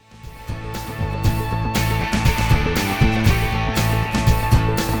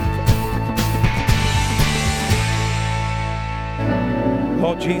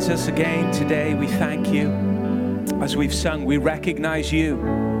Jesus, again today we thank you. As we've sung, we recognize you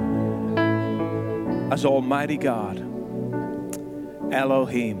as Almighty God,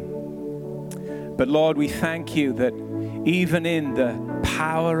 Elohim. But Lord, we thank you that even in the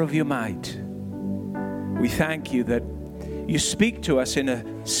power of your might, we thank you that you speak to us in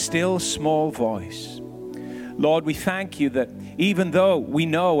a still small voice. Lord, we thank you that even though we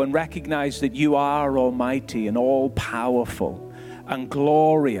know and recognize that you are almighty and all-powerful and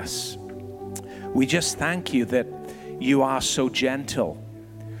glorious, we just thank you that you are so gentle,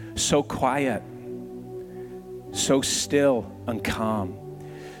 so quiet, so still and calm.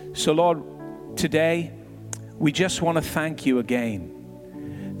 So Lord, today we just want to thank you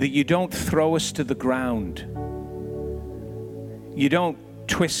again that you don't throw us to the ground. You don't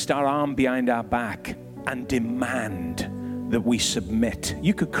twist our arm behind our back and demand that we submit.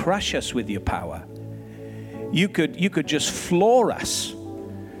 You could crush us with your power. You could just floor us.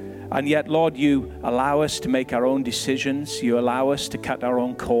 And yet, Lord, you allow us to make our own decisions. You allow us to cut our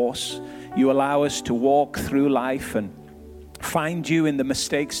own course. You allow us to walk through life and find you in the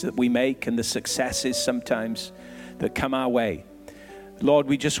mistakes that we make and the successes sometimes that come our way. Lord,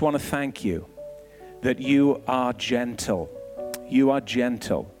 we just want to thank you that you are gentle. You are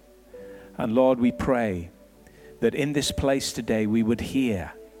gentle. And Lord, we pray that in this place today we would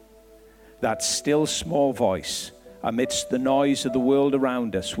hear that still small voice amidst the noise of the world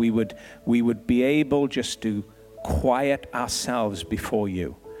around us. We would be able just to quiet ourselves before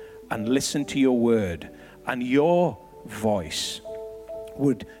you and listen to your word, and your voice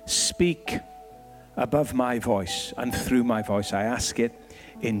would speak above my voice and through my voice. I ask it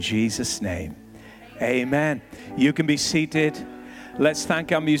in Jesus' name. Amen. You can be seated. Let's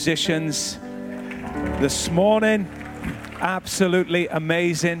thank our musicians this morning. Absolutely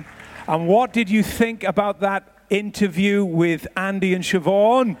amazing. And what did you think about that interview with Andy and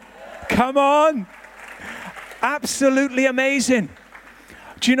Siobhan? Come on. Absolutely amazing.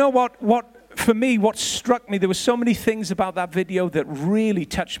 Do you know what for me, what struck me, there were so many things about that video that really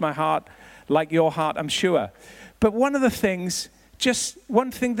touched my heart, like your heart, I'm sure. But one of the things, just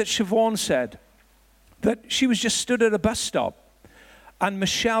one thing that Siobhan said, that she was just stood at a bus stop and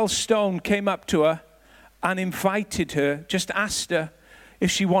Michelle Stone came up to her and invited her, just asked her if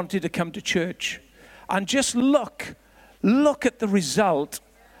she wanted to come to church. And just look at the result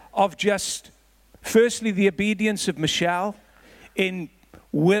of just, firstly, the obedience of Michelle in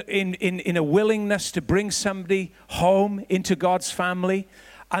a willingness to bring somebody home into God's family,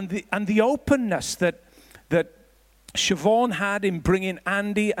 and the openness that Siobhan had in bringing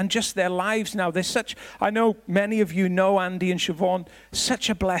Andy, and just their lives now. They're such, I know many of you know Andy and Siobhan,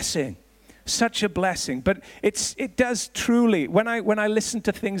 such a blessing. Such a blessing. But it does truly, when I listen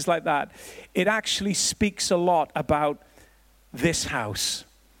to things like that, it actually speaks a lot about this house.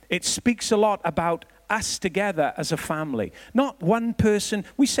 It speaks a lot about us together as a family. Not one person,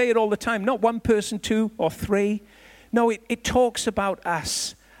 we say it all the time, not one person, two or three. No, it talks about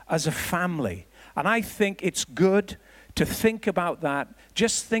us as a family. And I think it's good to think about that.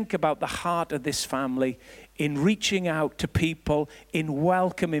 Just think about the heart of this family in reaching out to people, in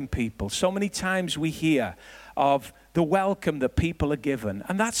welcoming people. So many times we hear of the welcome that people are given,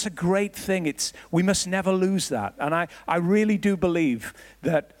 and that's a great thing. We must never lose that. And I really do believe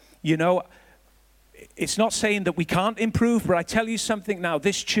that, it's not saying that we can't improve, but I tell you something now,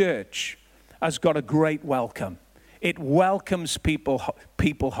 this church has got a great welcome. It welcomes people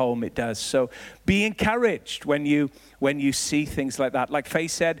home, it does. So be encouraged when you see things like that. Like Faye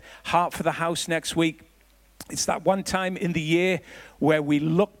said, Heart for the House next week. It's that one time in the year where we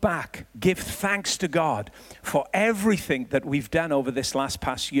look back, give thanks to God for everything that we've done over this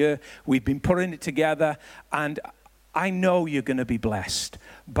past year. We've been putting it together, and I know you're going to be blessed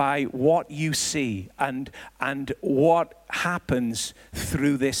by what you see and what happens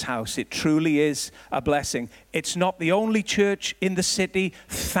through this house. It truly is a blessing. It's not the only church in the city.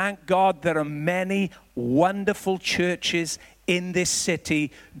 Thank God there are many wonderful churches in this city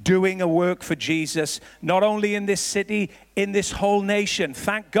doing a work for Jesus, not only in this city, in this whole nation.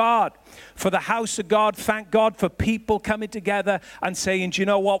 Thank God for the house of God. Thank God for people coming together and saying, do you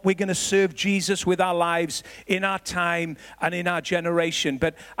know what? We're going to serve Jesus with our lives in our time and in our generation.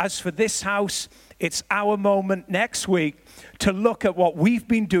 But as for this house, it's our moment next week to look at what we've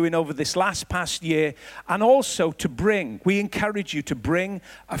been doing over this past year, and also we encourage you to bring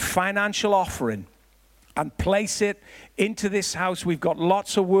a financial offering and place it into this house. We've got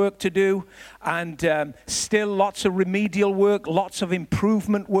lots of work to do, and still lots of remedial work, lots of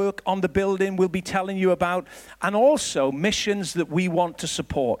improvement work on the building we'll be telling you about, and also missions that we want to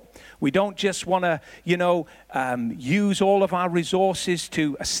support. We don't just want to, use all of our resources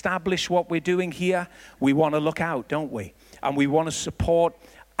to establish what we're doing here. We want to look out, don't we? And we want to support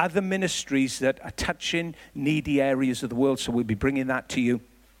other ministries that are touching needy areas of the world. So we'll be bringing that to you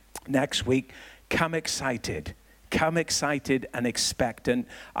next week. Come excited and expectant.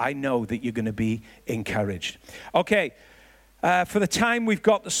 I know that you're going to be encouraged. Okay, for the time we've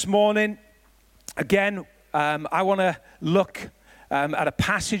got this morning, again, I want to look at a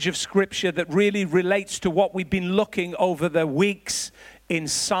passage of Scripture that really relates to what we've been looking over the weeks in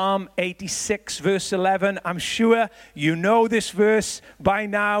Psalm 86, verse 11. I'm sure you know this verse by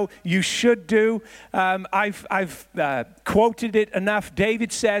now. You should do. I've quoted it enough.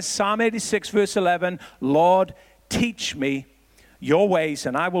 David says, Psalm 86, verse 11, Lord, teach me your ways,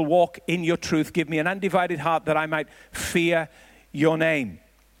 and I will walk in your truth. Give me an undivided heart that I might fear your name.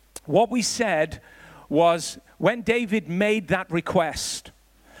 What we said was when David made that request,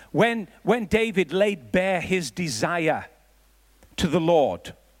 when David laid bare his desire to the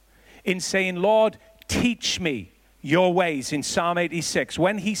Lord in saying, Lord, teach me your ways in Psalm 86.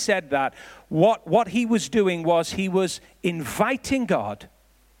 When he said that, what he was doing was he was inviting God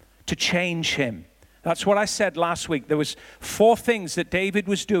to change him. That's what I said last week. There was 4 things that David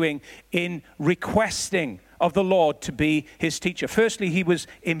was doing in requesting of the Lord to be his teacher. Firstly, he was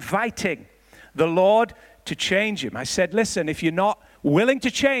inviting the Lord to change him. I said, listen, if you're not willing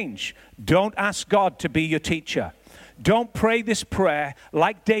to change, don't ask God to be your teacher. Don't pray this prayer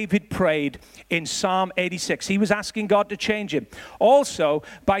like David prayed in Psalm 86. He was asking God to change him. Also,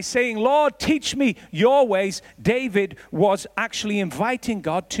 by saying, Lord, teach me your ways, David was actually inviting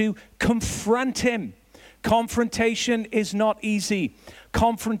God to confront him. Confrontation is not easy.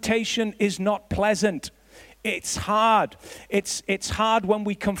 Confrontation is not pleasant. It's hard. It's hard when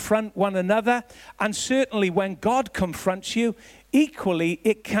we confront one another, and certainly when God confronts you, equally,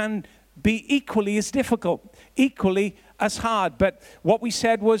 it can be equally as difficult, equally as hard. But what we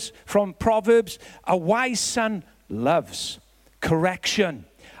said was from Proverbs, a wise son loves correction.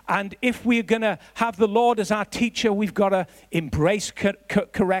 And if we're going to have the Lord as our teacher, we've got to embrace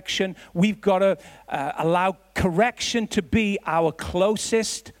correction. We've got to allow correction to be our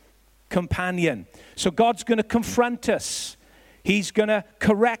closest companion. So God's going to confront us. He's going to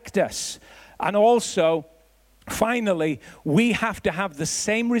correct us. And also, finally, we have to have the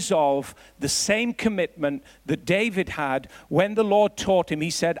same resolve, the same commitment that David had when the Lord taught him.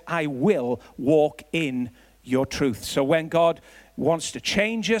 He said, I will walk in your truth. So when God wants to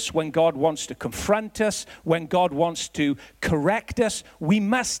change us, when God wants to confront us, when God wants to correct us, we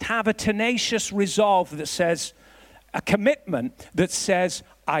must have a tenacious resolve that says, a commitment that says,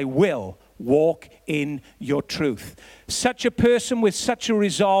 I will walk in your truth. Such a person with such a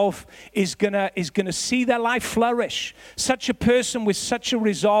resolve is gonna see their life flourish. Such a person with such a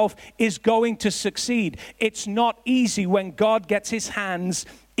resolve is going to succeed. It's not easy when God gets his hands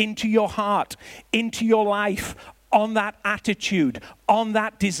into your heart, into your life, on that attitude, on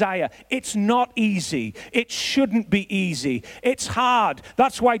that desire. It's not easy. It shouldn't be easy. It's hard.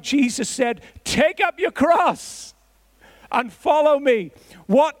 That's why Jesus said, take up your cross and follow me.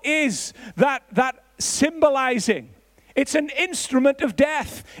 What is that symbolizing? It's an instrument of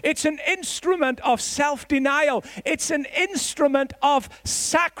death. It's an instrument of self-denial. It's an instrument of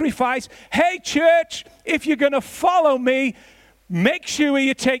sacrifice. Hey, church, if you're going to follow me, make sure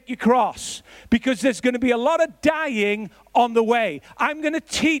you take your cross, because there's going to be a lot of dying on the way. I'm going to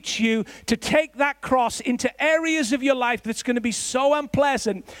teach you to take that cross into areas of your life that's going to be so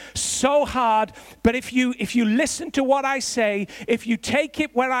unpleasant, so hard. But if you listen to what I say, if you take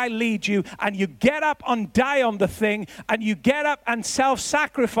it where I lead you, and you get up and die on the thing, and you get up and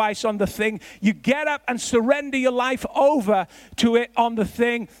self-sacrifice on the thing, you get up and surrender your life over to it on the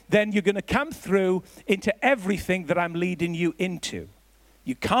thing, then you're going to come through into everything that I'm leading you into.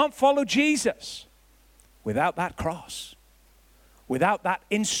 You can't follow Jesus without that cross, without that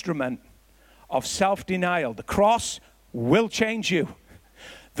instrument of self-denial. The cross will change you.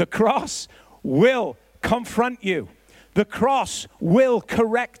 The cross will confront you. The cross will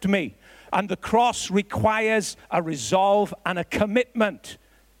correct me. And the cross requires a resolve and a commitment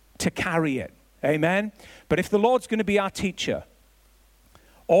to carry it. Amen? But if the Lord's going to be our teacher,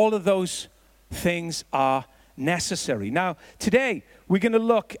 all of those things are necessary. Now, today, we're going to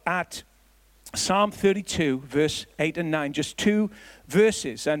look at Psalm 32, verse 8 and 9, just 2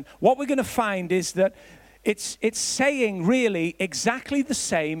 verses. And what we're going to find is that it's saying really exactly the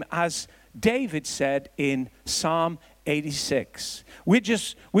same as David said in Psalm 86. We're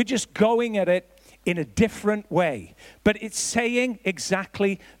just going at it in a different way, but it's saying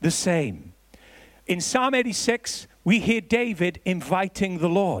exactly the same. In Psalm 86, we hear David inviting the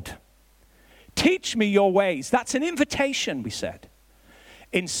Lord. Teach me your ways. That's an invitation, we said.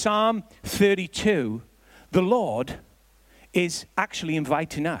 In Psalm 32, the Lord is actually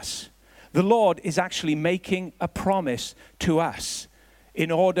inviting us. The Lord is actually making a promise to us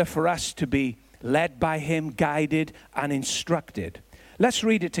in order for us to be led by him, guided and instructed. Let's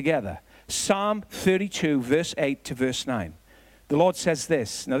read it together. Psalm 32, verse 8 to verse 9. The Lord says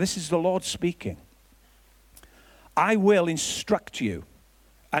this. Now, this is the Lord speaking. I will instruct you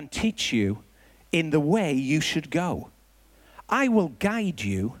and teach you in the way you should go. I will guide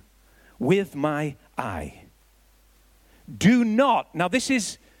you with my eye. Do not. Now, this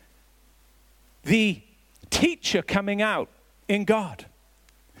is the teacher coming out in God.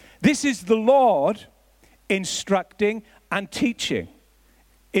 This is the Lord instructing and teaching.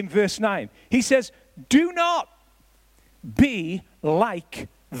 In verse 9, he says, do not be like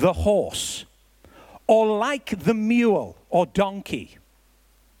the horse or like the mule or donkey,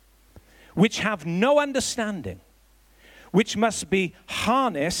 which have no understanding, which must be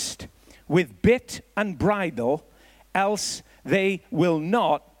harnessed with bit and bridle, else they will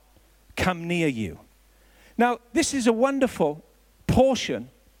not come near you. Now, this is a wonderful portion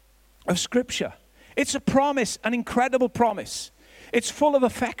of Scripture. It's a promise, an incredible promise. It's full of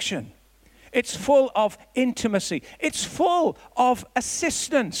affection. It's full of intimacy. It's full of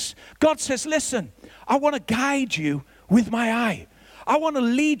assistance. God says, listen, I want to guide you with my eye. I want to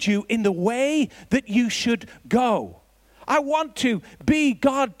lead you in the way that you should go. I want to be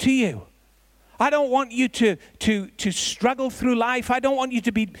God to you. I don't want you to struggle through life. I don't want you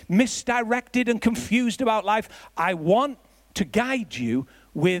to be misdirected and confused about life. I want to guide you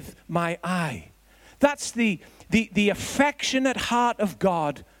with my eye. That's the affectionate heart of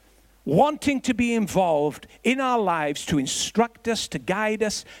God, wanting to be involved in our lives, to instruct us, to guide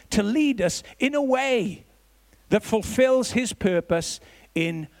us, to lead us in a way that fulfills his purpose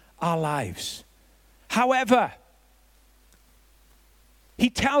in our lives. However, he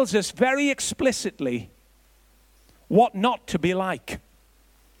tells us very explicitly what not to be like.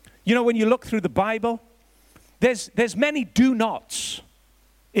 You know, when you look through the Bible, there's many do nots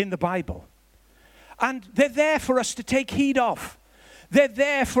in the Bible. And they're there for us to take heed of. They're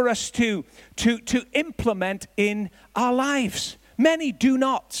there for us to implement in our lives. Many do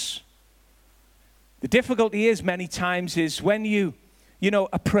nots. The difficulty is many times is when you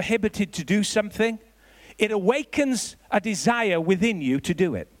are prohibited to do something, it awakens a desire within you to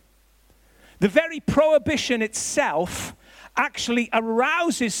do it. The very prohibition itself actually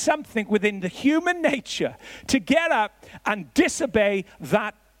arouses something within the human nature to get up and disobey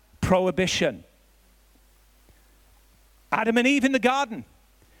that prohibition. Adam and Eve in the garden.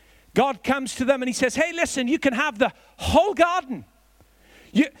 God comes to them and he says, hey, listen, you can have the whole garden.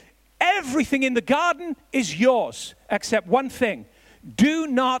 Everything in the garden is yours except one thing. Do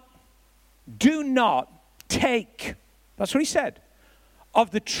not take, that's what he said,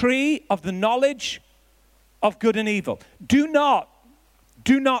 of the tree of the knowledge of good and evil. Do not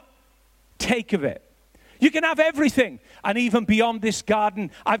take of it. You can have everything. And even beyond this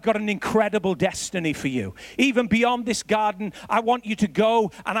garden, I've got an incredible destiny for you. Even beyond this garden, I want you to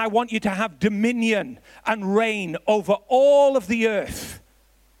go and I want you to have dominion and reign over all of the earth.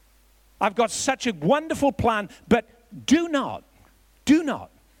 I've got such a wonderful plan, but do not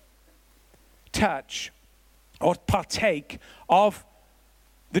touch or partake of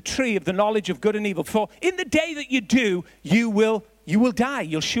the tree of the knowledge of good and evil. For in the day that you do, you will die.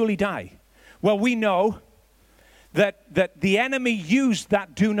 You'll surely die. Well, we know that the enemy used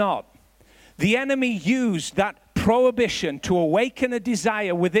that do not. The enemy used that prohibition to awaken a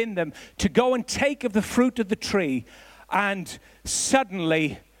desire within them to go and take of the fruit of the tree, and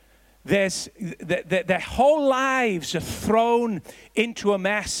suddenly their whole lives are thrown into a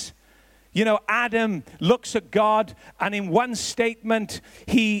mess. You know, Adam looks at God, and in one statement,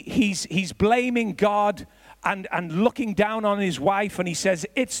 he's blaming God and looking down on his wife, and he says,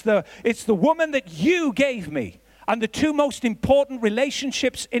 it's the woman that you gave me. And the two most important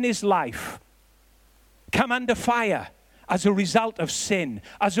relationships in his life come under fire as a result of sin,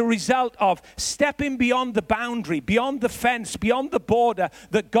 as a result of stepping beyond the boundary, beyond the fence, beyond the border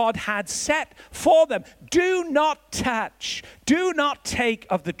that God had set for them. Do not touch, do not take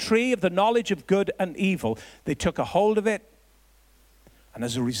of the tree of the knowledge of good and evil. They took a hold of it, and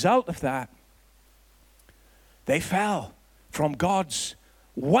as a result of that, they fell from God's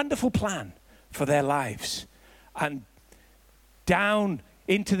wonderful plan for their lives and down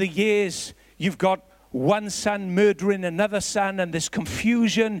into the years, you've got one son murdering another son, and there's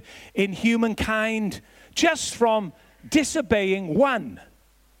confusion in humankind just from disobeying one.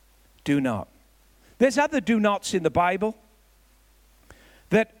 Do not. There's other do nots in the Bible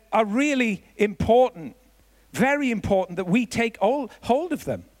that are really important, very important, that we take hold of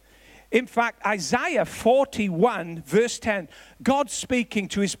them. In fact, Isaiah 41, verse 10, God speaking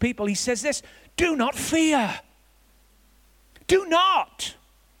to his people, he says this: do not fear. Do not.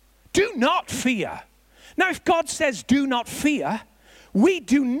 Do not fear. Now, if God says do not fear, we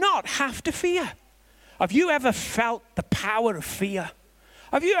do not have to fear. Have you ever felt the power of fear?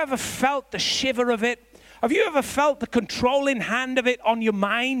 Have you ever felt the shiver of it? Have you ever felt the controlling hand of it on your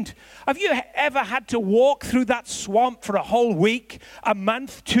mind? Have you ever had to walk through that swamp for a whole week, a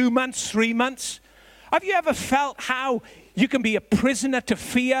month, 2 months, 3 months? Have you ever felt how you can be a prisoner to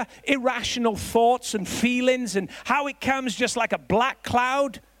fear, irrational thoughts and feelings, and how it comes just like a black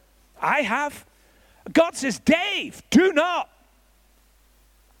cloud? I have. God says, Dave, do not.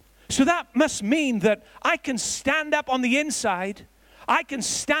 So that must mean that I can stand up on the inside. I can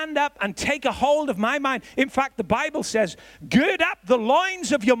stand up and take a hold of my mind. In fact, the Bible says, gird up the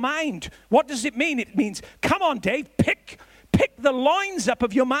loins of your mind. What does it mean? It means, come on, Dave, pick the loins up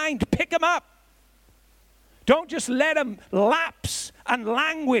of your mind. Pick them up. Don't just let them lapse and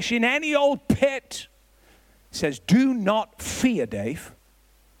languish in any old pit. It says, do not fear, Dave.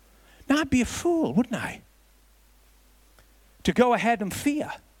 Now, I'd be a fool, wouldn't I? To go ahead and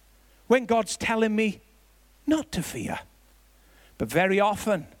fear when God's telling me not to fear. But very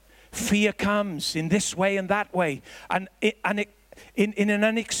often, fear comes in this way and that way. And in an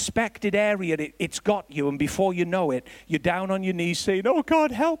unexpected area, it's got you. And before you know it, you're down on your knees saying, oh,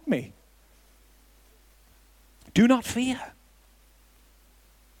 God, help me. Do not fear.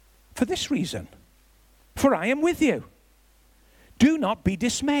 For this reason, for I am with you. Do not be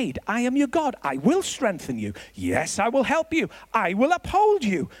dismayed. I am your God. I will strengthen you. Yes, I will help you. I will uphold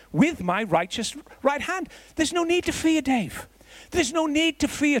you with my righteous right hand. There's no need to fear, Dave. There's no need to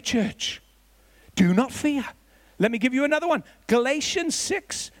fear, church. Do not fear. Let me give you another one. Galatians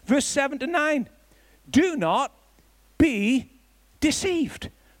 6, verse 7 to 9. Do not be deceived.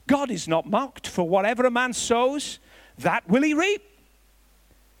 God is not mocked. For whatever a man sows, that will he reap.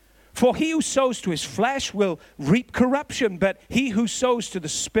 For he who sows to his flesh will reap corruption, but he who sows to the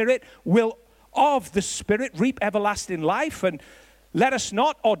Spirit will of the Spirit reap everlasting life. And let us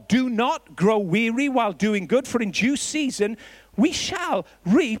not, or do not, grow weary while doing good, for in due season we shall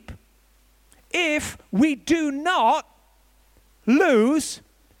reap if we do not lose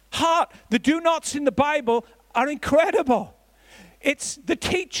heart. The do nots in the Bible are incredible. It's the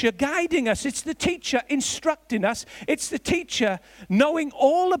teacher guiding us. It's the teacher instructing us. It's the teacher knowing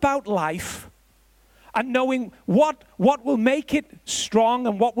all about life and knowing what will make it strong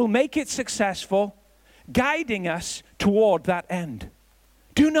and what will make it successful, guiding us toward that end.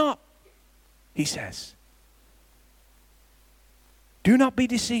 Do not, he says. Do not be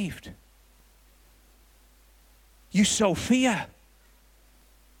deceived. You sow fear.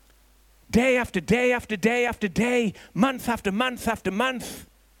 Day after day after day after day, month after month after month.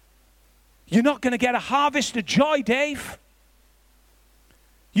 You're not going to get a harvest of joy, Dave.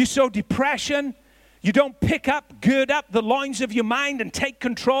 You sow depression. You don't pick up, gird up the loins of your mind and take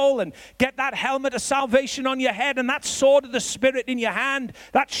control and get that helmet of salvation on your head and that sword of the Spirit in your hand,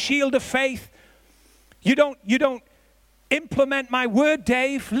 that shield of faith. You don't implement my word,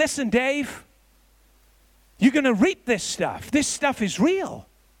 Dave. Listen, Dave. You're going to reap this stuff. This stuff is real.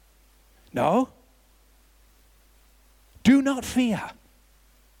 No. Do not fear.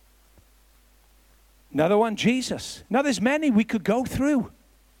 Another one, Jesus. Now there's many we could go through.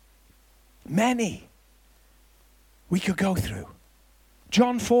 Many we could go through.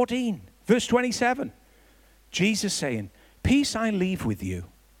 John 14, verse 27. Jesus saying, peace I leave with you.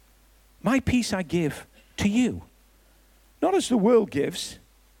 My peace I give to you. Not as the world gives,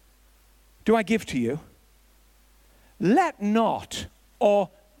 do I give to you. Let not, or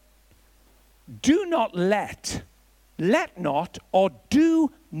do not let not, or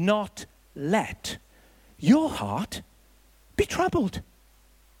do not let your heart be troubled.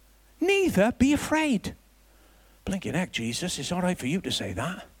 Neither be afraid. Blinking heck, Jesus, it's all right for you to say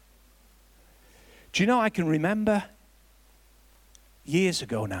that. Do you know, I can remember years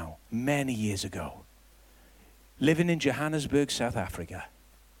ago now, many years ago, living in Johannesburg, South Africa,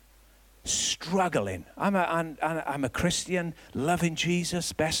 struggling. I'm a Christian, loving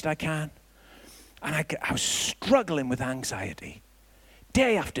Jesus best I can. And I was struggling with anxiety.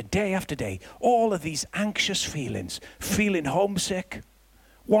 Day after day after day. All of these anxious feelings. Feeling homesick.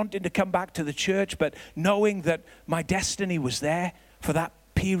 Wanting to come back to the church. But knowing that my destiny was there for that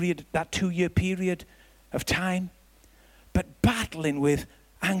period, that 2-year period of time, but battling with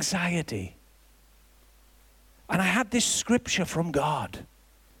anxiety. And I had this scripture from God.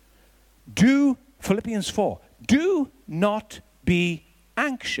 Philippians 4, do not be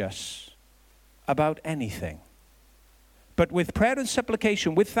anxious about anything, but with prayer and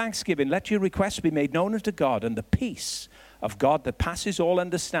supplication, with thanksgiving, let your requests be made known unto God, and the peace of God that passes all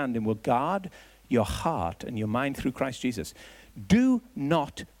understanding will guard your heart and your mind through Christ Jesus. Do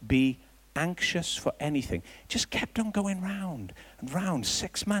not be anxious for anything. Just kept on going round and round,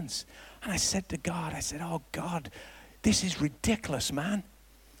 6 months. And I said to God, oh God, this is ridiculous, man.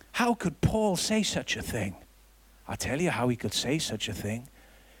 How could Paul say such a thing? I'll tell you how he could say such a thing.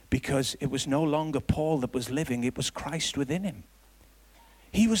 Because it was no longer Paul that was living, it was Christ within him.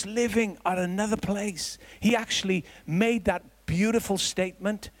 He was living at another place. He actually made that beautiful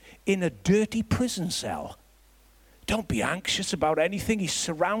statement in a dirty prison cell. Don't be anxious about anything. He's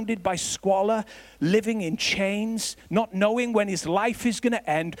surrounded by squalor, living in chains, not knowing when his life is going to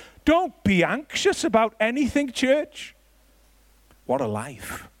end. Don't be anxious about anything, church. What a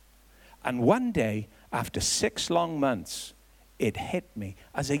life. And one day, after 6 long months, it hit me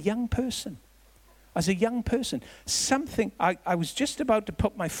as a young person. Something, I was just about to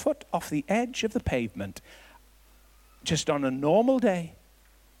put my foot off the edge of the pavement, just on a normal day,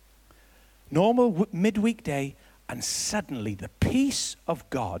 normal midweek day, and suddenly the peace of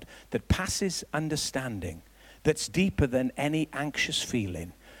God that passes understanding, that's deeper than any anxious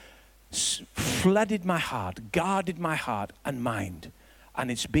feeling, flooded my heart, guarded my heart and mind.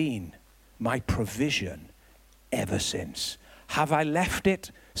 And it's been my provision ever since. Have I left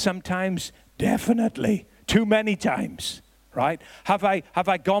it sometimes? Definitely. Too many times, right? Have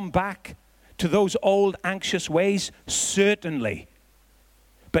I gone back to those old anxious ways? Certainly.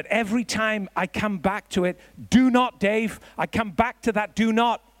 But every time I come back to it, do not, Dave. I come back to that do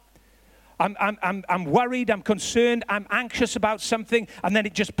not. I'm worried, I'm concerned, I'm anxious about something, and then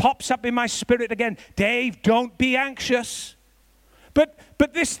it just pops up in my spirit again. Dave, don't be anxious. But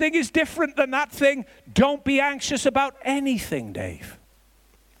this thing is different than that thing. Don't be anxious about anything, Dave.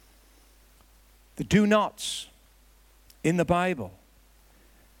 The do nots in the Bible.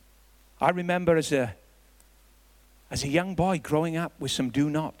 I remember as a young boy growing up with some do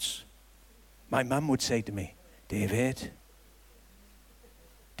nots, my mum would say to me, David,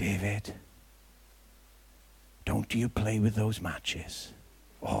 don't you play with those matches.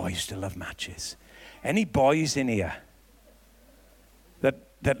 Oh, I used to love matches. Any boys in here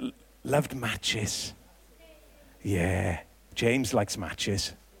that loved matches? Yeah, James likes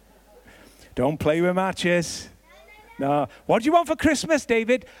matches. Don't play with matches. No. What do you want for Christmas,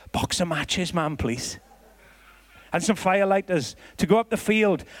 David? Box of matches, man, please. And some firelighters to go up the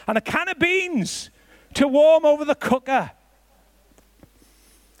field. And a can of beans to warm over the cooker.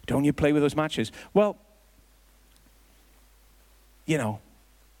 Don't you play with those matches? Well, you know,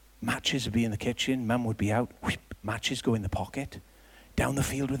 matches would be in the kitchen. Mum would be out. Whoop, matches go in the pocket. Down the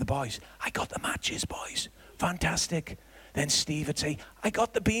field with the boys. I got the matches, boys. Fantastic. Then Steve would say, I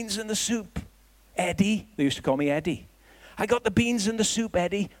got the beans and the soup. Eddie. They used to call me Eddie. I got the beans and the soup,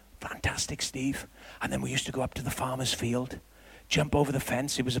 Eddie. Fantastic, Steve. And then we used to go up to the farmer's field, jump over the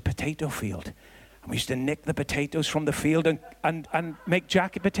fence. It was a potato field. And we used to nick the potatoes from the field and make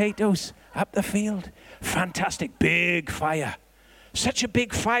jacket potatoes up the field. Fantastic. Big fire. Such a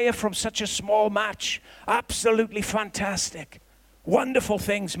big fire from such a small match. Absolutely fantastic. Wonderful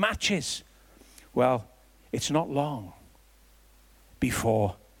things, matches. Well, it's not long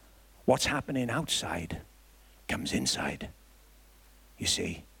before what's happening outside comes inside, you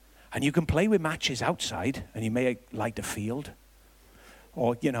see. And you can play with matches outside, and you may light a field,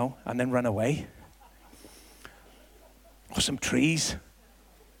 or, you know, and then run away. Or some trees.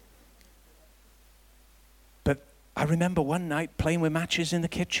 But I remember one night playing with matches in the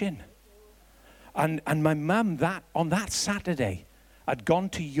kitchen. And my mum, on that Saturday, had gone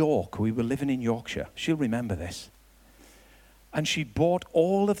to York. We were living in Yorkshire. She'll remember this. And she bought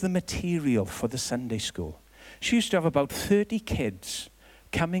all of the material for the Sunday school. She used to have about 30 kids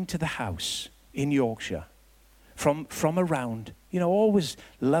coming to the house in Yorkshire from around. You know, always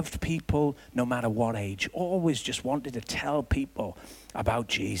loved people no matter what age. Always just wanted to tell people about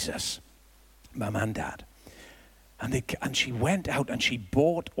Jesus. Mum and Dad. And she went out and she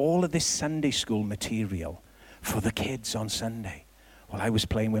bought all of this Sunday school material for the kids on Sunday. Well, I was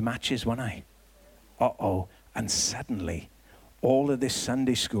playing with matches, wasn't I? Uh-oh. And suddenly, all of this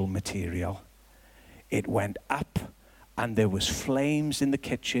Sunday school material, it went up and there was flames in the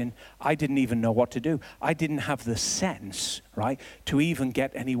kitchen. I didn't even know what to do. I didn't have the sense, right, to even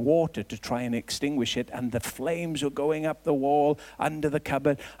get any water to try and extinguish it. And the flames were going up the wall, under the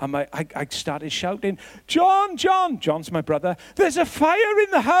cupboard. And I started shouting, John, John's my brother, there's a fire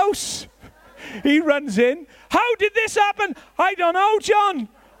in the house. He runs in. How did this happen? I don't know, John.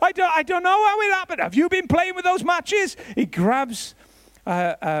 I don't know how it happened. Have you been playing with those matches? He grabs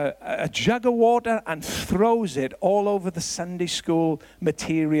a jug of water and throws it all over the Sunday school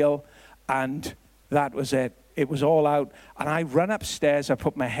material, and that was it. It was all out. And I run upstairs. I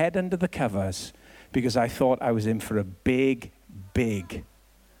put my head under the covers because I thought I was in for a big, big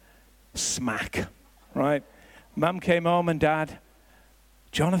smack, right? Mum came home and Dad,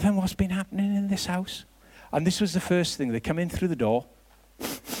 Jonathan, what's been happening in this house? And this was the first thing. They come in through the door.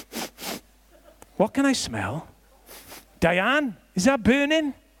 What can I smell? Diane, is that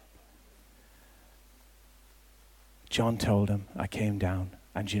burning? John told him, I came down,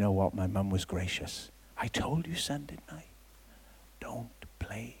 and you know what? My mum was gracious. I told you, son, didn't I? Don't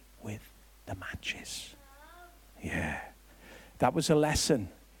play with the matches. Yeah. That was a lesson,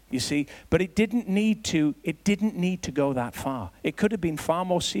 you see. But it didn't need to go that far. It could have been far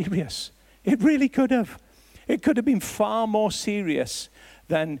more serious. It really could have. It could have been far more serious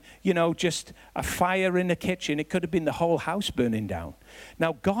than, just a fire in the kitchen. It could have been the whole house burning down.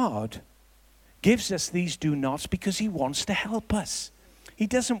 Now, God gives us these do nots because he wants to help us. He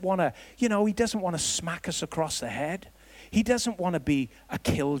doesn't want to, he doesn't want to smack us across the head. He doesn't want to be a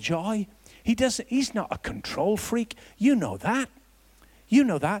killjoy. He's not a control freak. You know that.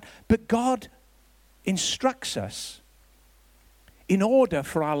 But God instructs us in order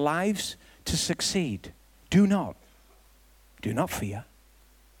for our lives to succeed. Do not fear.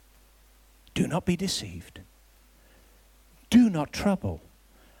 Do not be deceived. Do not trouble.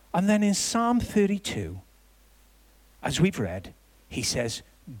 And then in Psalm 32, as we've read, he says,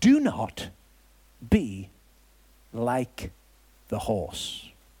 do not be like the horse.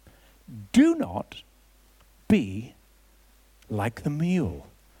 Do not be like the mule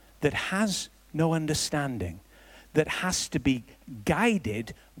that has no understanding, that has to be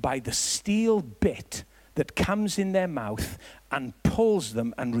guided by the steel bit that comes in their mouth and pulls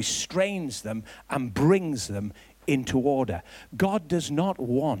them and restrains them and brings them into order. God does not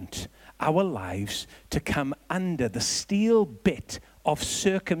want our lives to come under the steel bit of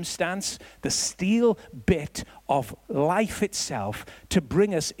circumstance, the steel bit of life itself to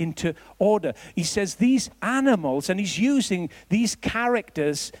bring us into order. He says these animals, and he's using these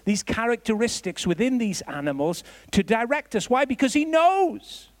characters, these characteristics within these animals to direct us. Why? Because he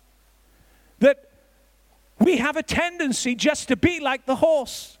knows that we have a tendency just to be like the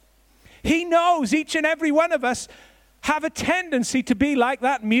horse. He knows each and every one of us have a tendency to be like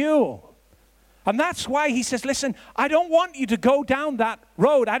that mule. And that's why he says, listen, I don't want you to go down that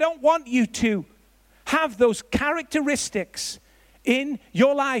road. I don't want you to have those characteristics in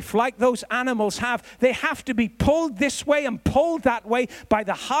your life like those animals have. They have to be pulled this way and pulled that way by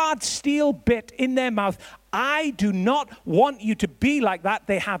the hard steel bit in their mouth. I do not want you to be like that.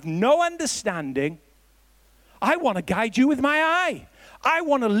 They have no understanding. I want to guide you with my eye. I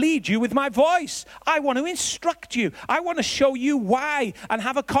want to lead you with my voice. I want to instruct you. I want to show you why and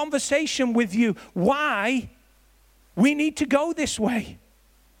have a conversation with you why we need to go this way.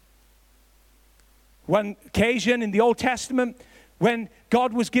 One occasion in the Old Testament, when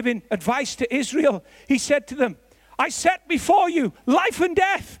God was giving advice to Israel, he said to them, I set before you life and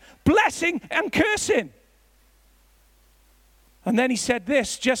death, blessing and cursing. And then he said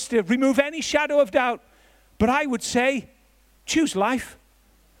this, just to remove any shadow of doubt. But I would say, choose life.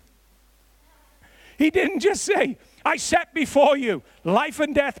 He didn't just say, I set before you life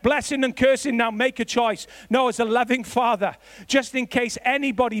and death, blessing and cursing, now make a choice. No, as a loving father, just in case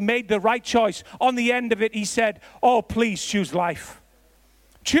anybody made the right choice, on the end of it, he said, oh, please choose life.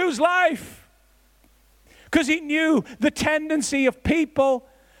 Choose life. Because he knew the tendency of people.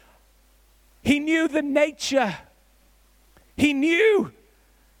 He knew the nature. He knew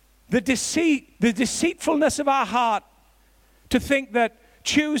the deceit, the deceitfulness of our heart to think that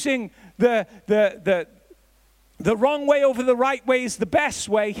choosing the wrong way over the right way is the best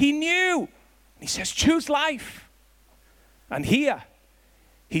way. He knew. He says, choose life. And here,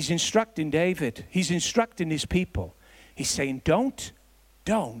 he's instructing David. He's instructing his people. He's saying, don't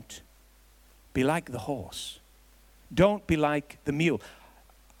be like the horse. Don't be like the mule.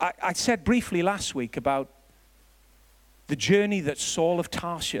 I said briefly last week about the journey that Saul of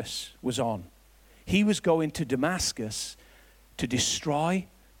Tarsus was on. He was going to Damascus to destroy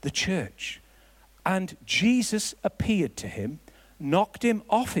the church. And Jesus appeared to him, knocked him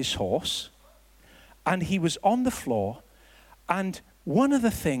off his horse, And he was on the floor. And one of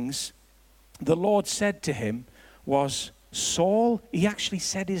the things the Lord said to him was, Saul, he actually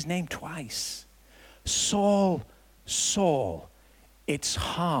said his name twice. Saul, Saul, it's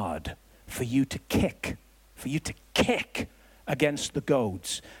hard for you to kick against the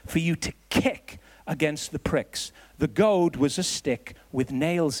goads, for you to kick against the pricks. The goad was a stick with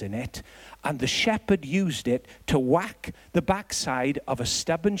nails in it, and the shepherd used it to whack the backside of a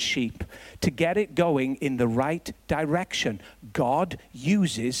stubborn sheep to get it going in the right direction. God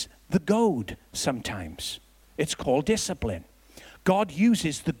uses the goad sometimes. It's called discipline. God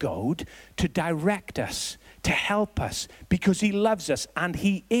uses the goad to direct us, to help us, because he loves us, and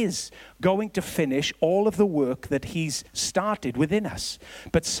he is going to finish all of the work that he's started within us.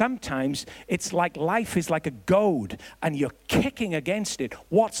 But sometimes it's like life is like a goad, and you're kicking against it.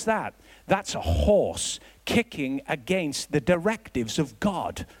 What's that? That's a horse kicking against the directives of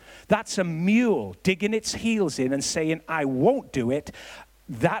God. That's a mule digging its heels in and saying, I won't do it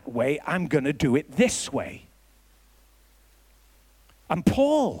that way, I'm going to do it this way. And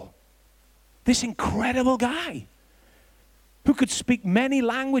Paul, this incredible guy who could speak many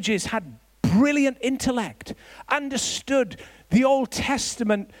languages, had brilliant intellect, understood the Old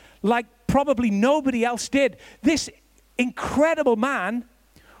Testament like probably nobody else did. This incredible man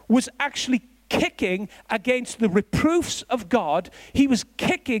was actually kicking against the reproofs of God. He was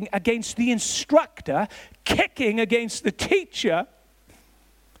kicking against the instructor, kicking against the teacher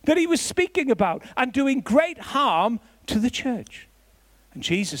that he was speaking about, and doing great harm to the church. And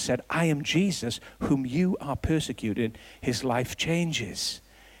Jesus said, I am Jesus whom you are persecuting. His life changes.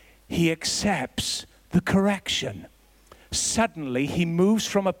 He accepts the correction. Suddenly, he moves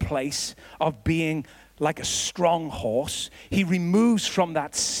from a place of being like a strong horse. He removes from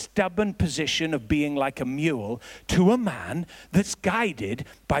that stubborn position of being like a mule to a man that's guided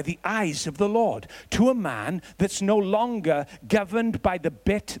by the eyes of the Lord, to a man that's no longer governed by the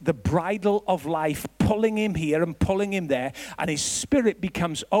bit, the bridle of life, pulling him here and pulling him there, and his spirit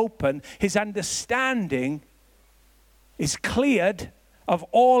becomes open. His understanding is cleared of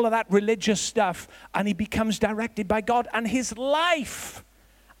all of that religious stuff, and he becomes directed by God. And his life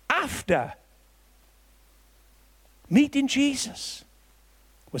after meeting Jesus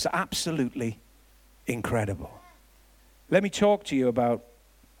was absolutely incredible. Let me talk to you about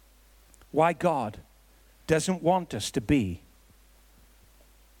why God doesn't want us to be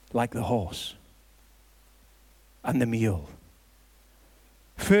like the horse and the mule.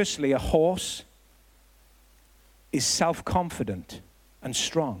 Firstly, a horse is self-confident and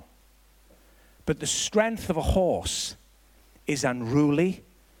strong. But the strength of a horse is unruly,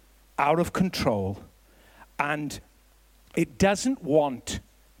 out of control, and it doesn't want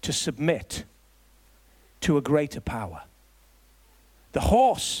to submit to a greater power. The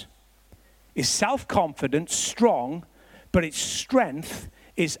horse is self-confident, strong, but its strength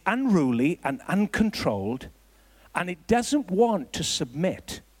is unruly and uncontrolled, and it doesn't want to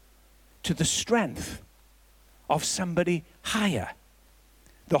submit to the strength of somebody higher.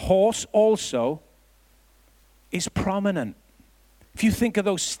 The horse also is prominent. If you think of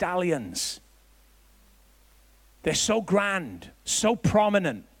those stallions, they're so grand, so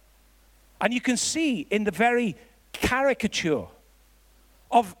prominent. And you can see in the very caricature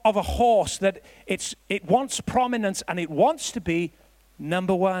of a horse that it wants prominence, and it wants to be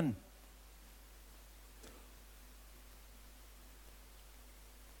number one.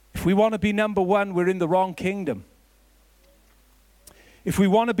 If we want to be number one, we're in the wrong kingdom. If we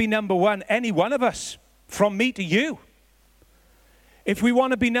want to be number one, any one of us, from me to you, if we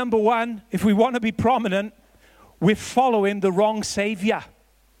want to be number one, if we want to be prominent, we're following the wrong Savior.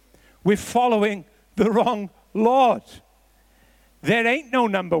 We're following the wrong Lord. There ain't no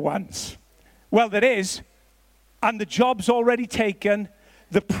number ones. Well, there is, and the job's already taken.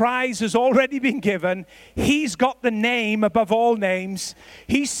 The prize has already been given. He's got the name above all names.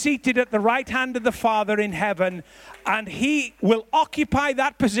 He's seated at the right hand of the Father in heaven, and he will occupy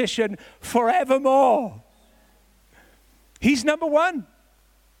that position forevermore. He's number one.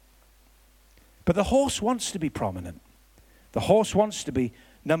 But the horse wants to be prominent. The horse wants to be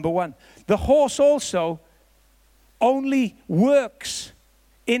number one. The horse also only works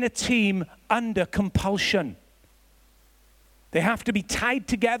in a team under compulsion. They have to be tied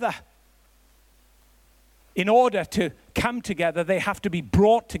together. In order to come together, they have to be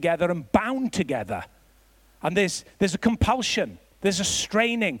brought together and bound together. And there's a compulsion, there's a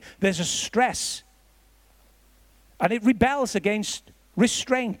straining, there's a stress. And it rebels against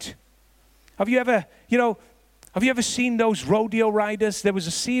restraint. Have you ever seen those rodeo riders? There was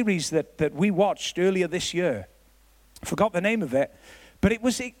a series that we watched earlier this year. I forgot the name of it. But it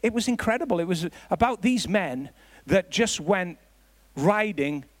was incredible. It was about these men that just went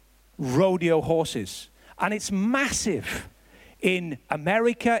riding rodeo horses. And it's massive in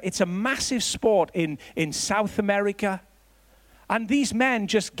America. It's a massive sport in South America. And these men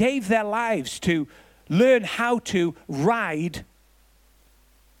just gave their lives to learn how to ride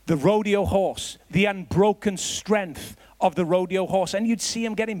the rodeo horse, the unbroken strength of the rodeo horse. And you'd see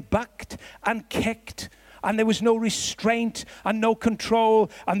him getting bucked and kicked, and there was no restraint and no control.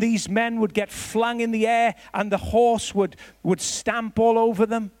 And these men would get flung in the air, and the horse would stamp all over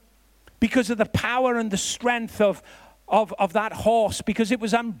them because of the power and the strength of that horse, because it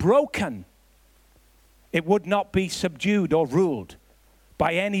was unbroken. It would not be subdued or ruled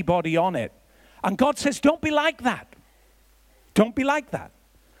by anybody on it. And God says, don't be like that. Don't be like that.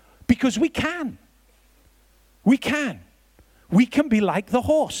 Because we can. We can. We can be like the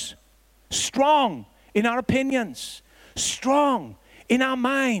horse. Strong in our opinions. Strong in our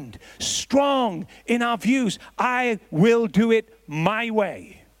mind. Strong in our views. I will do it my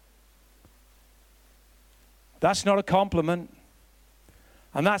way. That's not a compliment.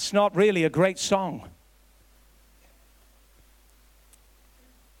 And that's not really a great song.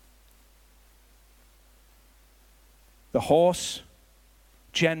 The horse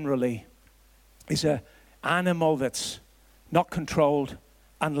generally is an animal that's not controlled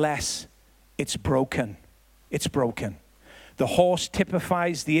unless it's broken. It's broken. The horse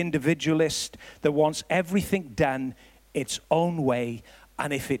typifies the individualist that wants everything done its own way.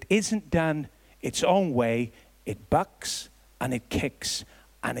 And if it isn't done its own way, it bucks and it kicks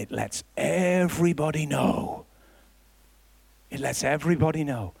and it lets everybody know. It lets everybody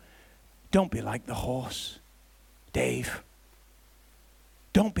know. Don't be like the horse, Dave.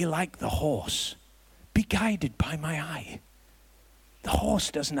 Don't be like the horse. Be guided by my eye. The horse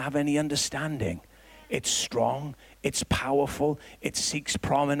doesn't have any understanding. It's strong, it's powerful, it seeks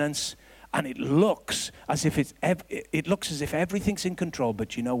prominence, and it looks as if everything's in control.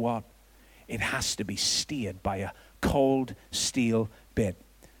 But you know what? It has to be steered by a cold steel bit.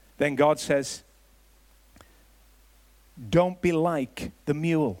 Then God says, don't be like the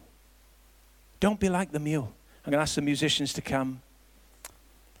mule. Don't be like the mule. I'm going to ask the musicians to come.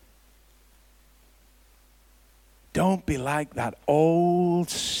 Don't be like that old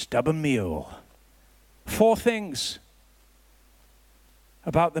stubborn mule. 4 things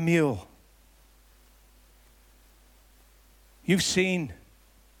about the mule. You've seen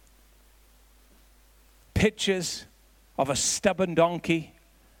pictures of a stubborn donkey,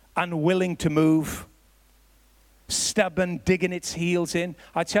 unwilling to move, stubborn, digging its heels in.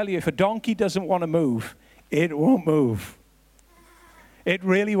 I tell you, if a donkey doesn't want to move, it won't move. It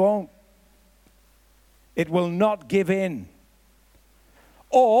really won't. It will not give in.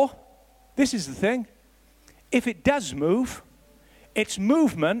 Or, this is the thing, if it does move, its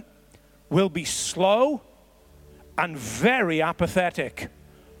movement will be slow and very apathetic,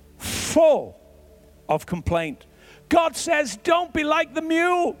 full of complaint. God says, don't be like the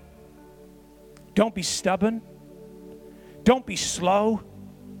mule. Don't be stubborn. Don't be slow.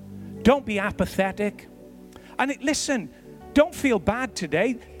 Don't be apathetic. And listen, don't feel bad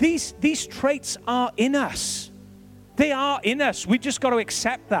today. These traits are in us. They are in us. We just got to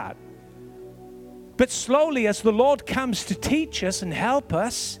accept that. But slowly, as the Lord comes to teach us and help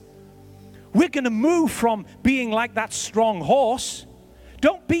us, we're going to move from being like that strong horse.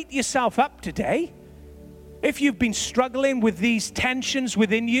 Don't beat yourself up today. If you've been struggling with these tensions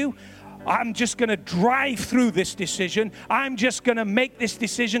within you, I'm just going to drive through this decision. I'm just going to make this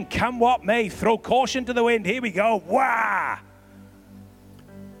decision come what may. Throw caution to the wind. Here we go. Wah!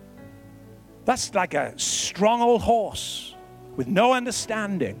 That's like a strong old horse with no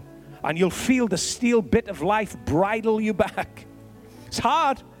understanding. And you'll feel the steel bit of life bridle you back. It's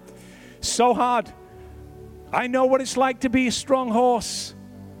hard. So hard. I know what it's like to be a strong horse.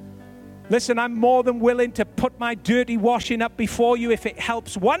 Listen, I'm more than willing to put my dirty washing up before you if it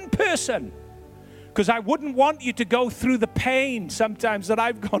helps one person. Because I wouldn't want you to go through the pain sometimes that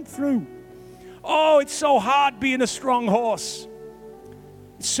I've gone through. Oh, it's so hard being a strong horse.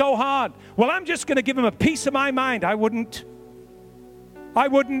 It's so hard. Well, I'm just going to give him a piece of my mind. I wouldn't.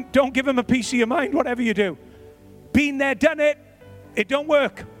 Don't give him a piece of your mind, whatever you do. Been there, done it. It don't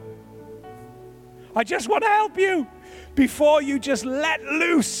work. I just want to help you before you just let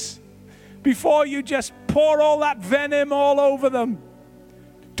loose. Before you just pour all that venom all over them.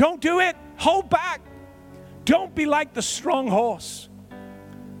 Don't do it. Hold back. Don't be like the strong horse.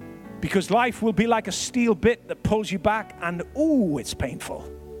 Because life will be like a steel bit that pulls you back, and ooh, it's painful.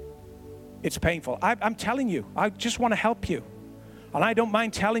 It's painful. I'm telling you, I just want to help you. And I don't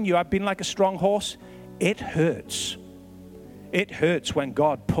mind telling you, I've been like a strong horse. It hurts. It hurts when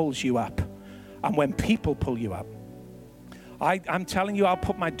God pulls you up and when people pull you up. I'm telling you, I'll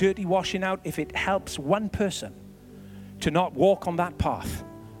put my dirty washing out if it helps one person to not walk on that path.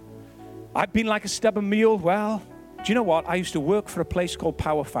 I've been like a stubborn mule. Well, do you know what? I used to work for a place called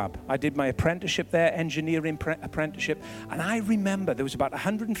PowerFab. I did my apprenticeship there, engineering apprenticeship. And I remember there was about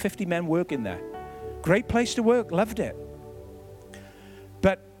 150 men working there. Great place to work, loved it.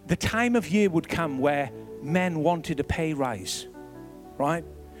 But the time of year would come where men wanted a pay rise, right?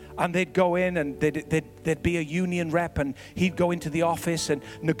 And they'd go in and there'd be a union rep, and he'd go into the office and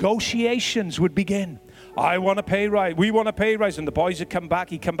negotiations would begin. I want a pay rise. We want a pay rise. And the boys would come back.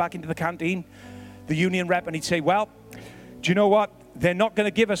 He'd come back into the canteen, the union rep, and he'd say, well, do you know what? They're not going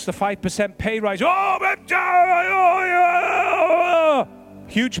to give us the 5% pay rise.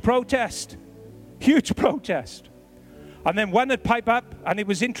 Huge protest. Huge protest. And then one would pipe up, and it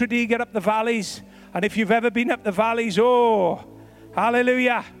was Intradiga up the valleys. And if you've ever been up the valleys, oh,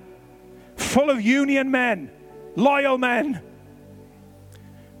 hallelujah. Full of union men, loyal men.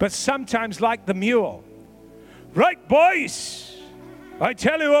 But sometimes like the mule. Right, boys, I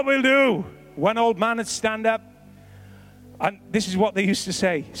tell you what we'll do. One old man would stand up, and this is what they used to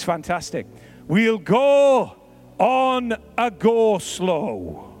say. It's fantastic. We'll go on a go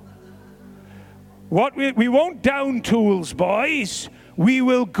slow. We won't down tools, boys. We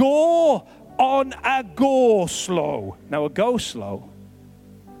will go on a go slow. Now, a go slow,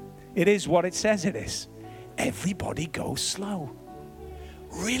 it is what it says it is. Everybody goes slow.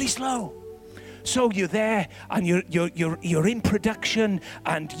 Really slow. So you're there and you're in production,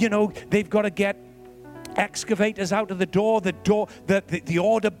 and you know they've got to get excavators out of the door. The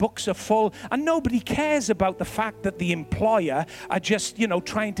order books are full, and nobody cares about the fact that the employer are just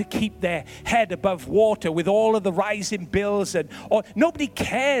trying to keep their head above water with all of the rising bills, or nobody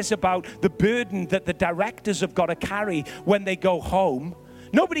cares about the burden that the directors have got to carry when they go home.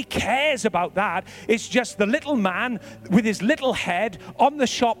 Nobody cares about that. It's just the little man with his little head on the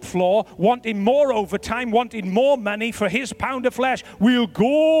shop floor wanting more overtime, wanting more money for his pound of flesh. We'll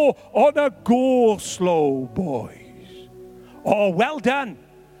go on a go slow, boys. Oh, well done.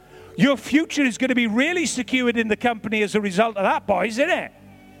 Your future is going to be really secured in the company as a result of that, boys, isn't it?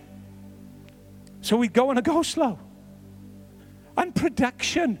 So we'd go on a go slow. And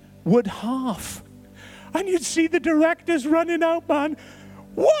production would half. And you'd see the directors running out, man.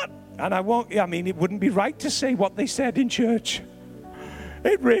 What? And it wouldn't be right to say what they said in church.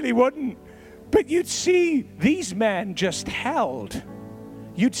 It really wouldn't. But you'd see these men just held.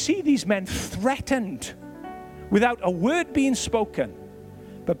 You'd see these men threatened without a word being spoken,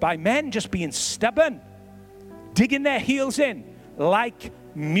 but by men just being stubborn, digging their heels in like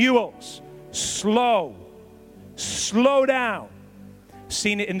mules. Slow down.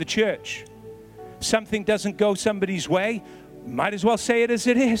 Seen it in the church. Something doesn't go somebody's way, might as well say it as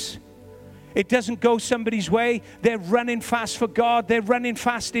it is. It doesn't go somebody's way. They're running fast for God. They're running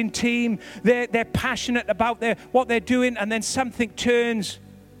fast in team. They're passionate about what they're doing, and then something turns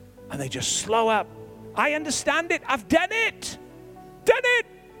and they just slow up. I understand it. I've done it.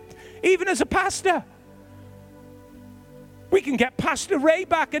 Even as a pastor. We can get Pastor Ray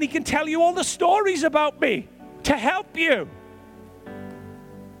back and he can tell you all the stories about me to help you.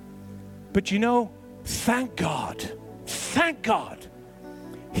 But thank God,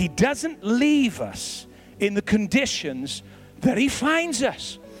 he doesn't leave us in the conditions that he finds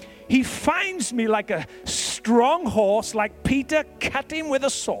us. He finds me like a strong horse, like Peter cutting with a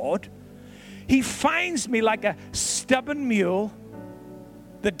sword. He finds me like a stubborn mule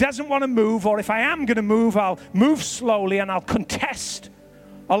that doesn't want to move, or if I am going to move, I'll move slowly and I'll contest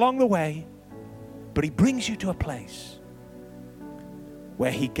along the way. But he brings you to a place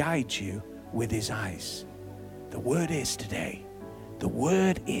where he guides you with his eyes. The word is today, the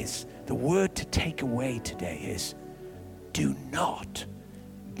word to take away today is, do not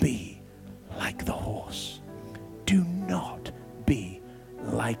be like the horse. Do not be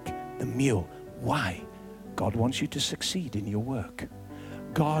like the mule. Why? God wants you to succeed in your work.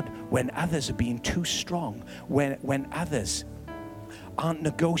 God, when others are being too strong, when others aren't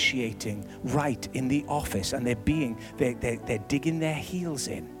negotiating right in the office, and they're digging their heels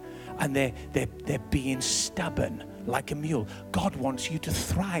in, and they're being stubborn like a mule. God wants you to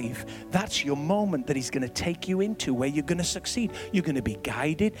thrive. That's your moment that he's going to take you into where you're going to succeed. You're going to be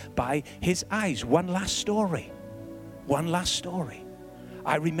guided by his eyes. One last story.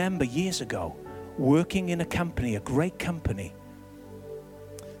 I remember years ago working in a company, a great company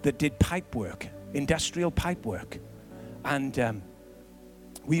that did pipe work, industrial pipe work. And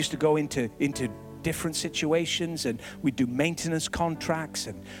we used to go into different situations, and we'd do maintenance contracts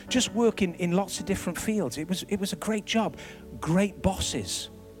and just work in lots of different fields. It was a great job. Great bosses,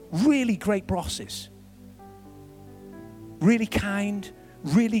 really great bosses. Really kind,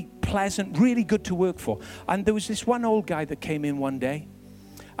 really pleasant, really good to work for. And there was this one old guy that came in one day,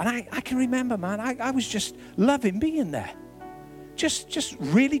 and I can remember, man, I was just loving being there. Just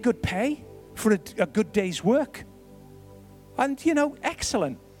really good pay for a good day's work. And,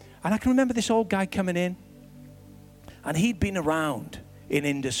 excellent. And I can remember this old guy coming in, and he'd been around in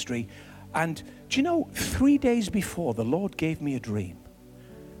industry. And do you know, 3 days before, the Lord gave me a dream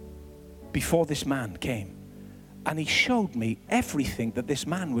before this man came. And he showed me everything that this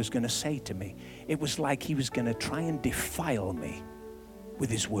man was going to say to me. It was like he was going to try and defile me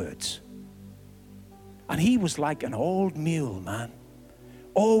with his words. And he was like an old mule, man.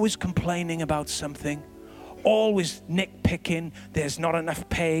 Always complaining about something. Always nitpicking. There's not enough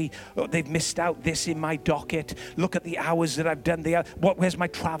pay. Oh, they've missed out this in my docket. Look at the hours that I've done. Where's my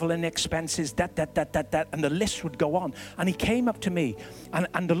traveling expenses? That. And the list would go on. And he came up to me.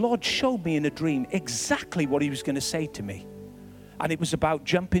 And the Lord showed me in a dream exactly what he was going to say to me. And it was about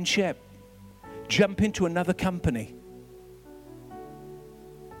jumping ship. Jump into another company.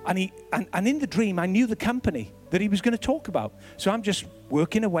 And in the dream, I knew the company that he was going to talk about. So I'm just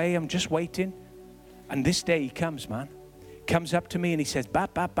working away. I'm just waiting. And this day he comes, man. Comes up to me and he says,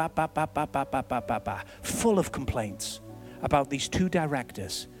 full of complaints about these two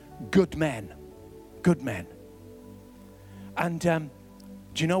directors. Good men. And do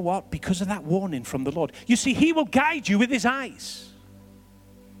you know what? Because of that warning from the Lord. You see, he will guide you with his eyes.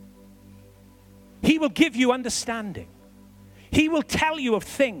 He will give you understanding. He will tell you of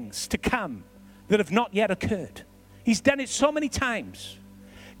things to come that have not yet occurred. He's done it so many times.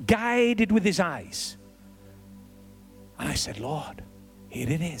 Guided with his eyes. And I said, Lord, here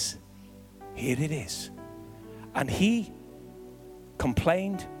it is. Here it is. And he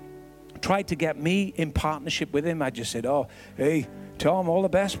complained, tried to get me in partnership with him. I just said, oh, hey, Tom, all the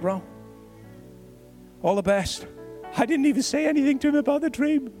best, bro. All the best. I didn't even say anything to him about the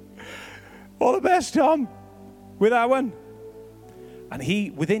dream. All the best, Tom, with that one.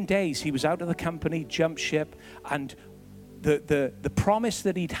 And within days, he was out of the company, jumped ship, and the promise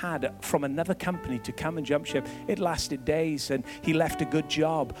that he'd had from another company to come and jump ship, it lasted days, and he left a good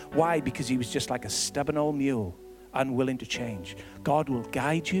job. Why? Because he was just like a stubborn old mule, unwilling to change. God will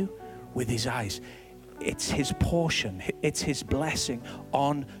guide you with his eyes. It's his portion. It's his blessing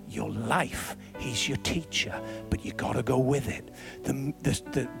on your life. He's your teacher, but you got to go with it.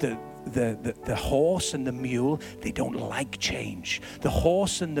 The horse and the mule, they don't like change. The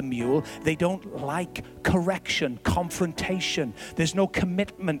horse and the mule, they don't like correction, confrontation. There's no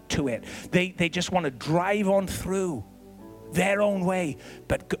commitment to it. They just want to drive on through their own way.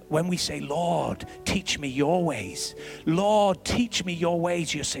 But when we say, Lord, teach me your ways. Lord, teach me your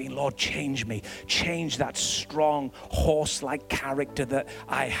ways. You're saying, Lord, change me. Change that strong horse-like character that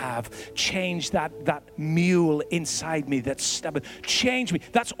I have. Change that mule inside me that's stubborn. Change me.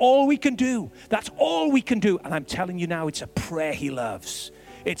 That's all we can do. That's all we can do. And I'm telling you now, it's a prayer he loves.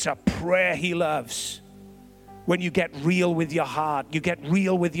 It's a prayer he loves. When you get real with your heart, you get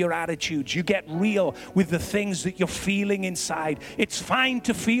real with your attitudes, you get real with the things that you're feeling inside. It's fine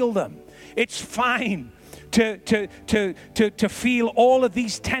to feel them. It's fine to feel all of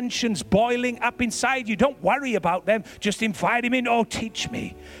these tensions boiling up inside you. Don't worry about them. Just invite him in. Oh, teach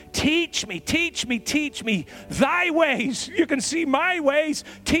me. Teach me, teach me, teach me thy ways. You can see my ways.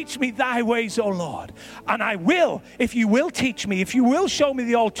 Teach me thy ways, oh Lord. And I will, if you will teach me, if you will show me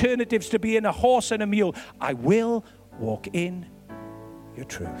the alternatives to being a horse and a mule, I will walk in your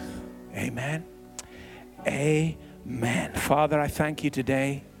truth. Amen. Amen. Father, I thank you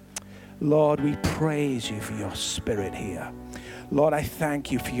today. Lord, we praise you for your spirit here. Lord, I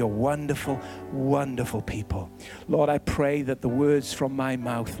thank you for your wonderful, wonderful people. Lord, I pray that the words from my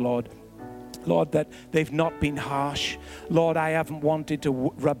mouth, Lord, that they've not been harsh. Lord, I haven't wanted to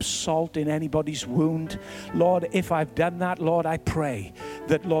rub salt in anybody's wound. Lord, if I've done that, Lord, I pray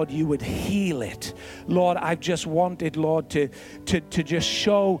that, Lord, you would heal it. Lord, I've just wanted, Lord, to just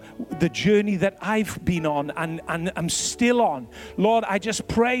show the journey that I've been on and I'm still on. Lord, I just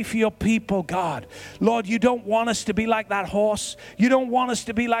pray for your people, God. Lord, you don't want us to be like that horse. You don't want us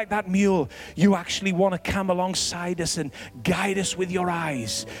to be like that mule. You actually want to come alongside us and guide us with your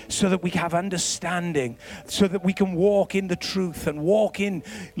eyes so that we have understanding, so that we can walk in the truth and walk in,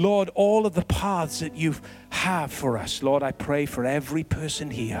 Lord, all of the paths that you have for us. Lord, I pray for every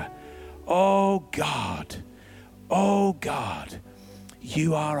person here. Oh God,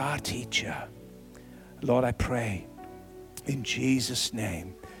 you are our teacher. Lord, I pray in Jesus'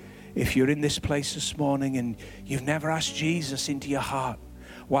 name, If you're in this place this morning and you've never asked Jesus into your heart,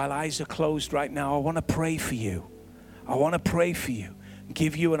 while eyes are closed right now, I want to pray for you. I want to pray for you,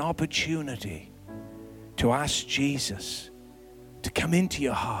 give you an opportunity to ask Jesus to come into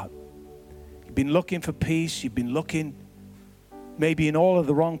your heart. You've been looking for peace. You've been looking maybe in all of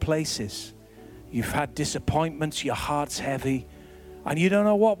the wrong places. You've had disappointments. Your heart's heavy. And you don't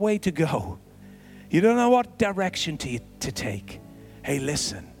know what way to go. You don't know what direction to take. Hey,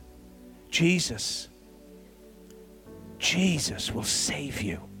 listen. Jesus will save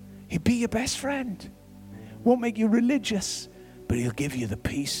you. He'll be your best friend. Won't make you religious, but he'll give you the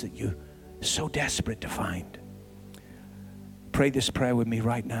peace that you're so desperate to find. Pray this prayer with me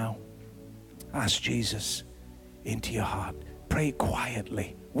right now. Ask Jesus into your heart. Pray it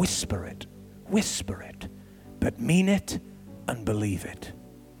quietly. Whisper it. Whisper it. But mean it and believe it.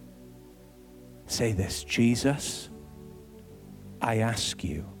 Say this: Jesus, I ask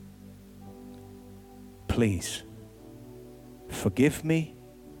you, please forgive me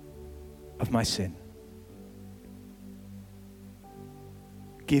of my sin.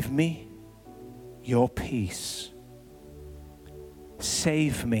 Give me your peace.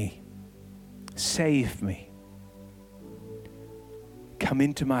 Save me. Save me. Come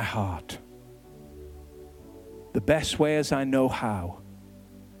into my heart. The best way as I know how,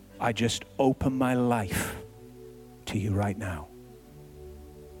 I just open my life to you right now.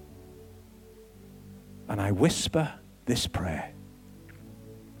 And I whisper this prayer,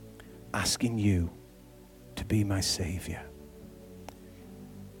 asking you to be my Savior.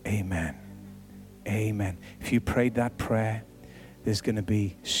 Amen. Amen. If you prayed that prayer, there's going to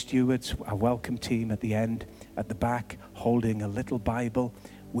be stewards, a welcome team at the end, at the back, holding a little Bible.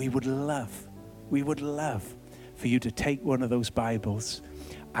 We would love for you to take one of those Bibles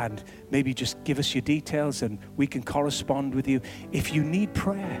and maybe just give us your details and we can correspond with you. If you need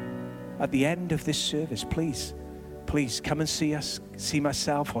prayer at the end of this service, please come and see us, see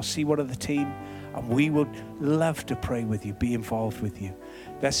myself or see one of the team, and we would love to pray with you, be involved with you.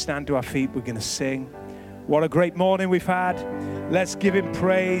 Let's stand to our feet. We're going to sing. What a great morning we've had. Let's give him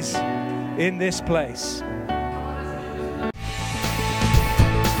praise in this place.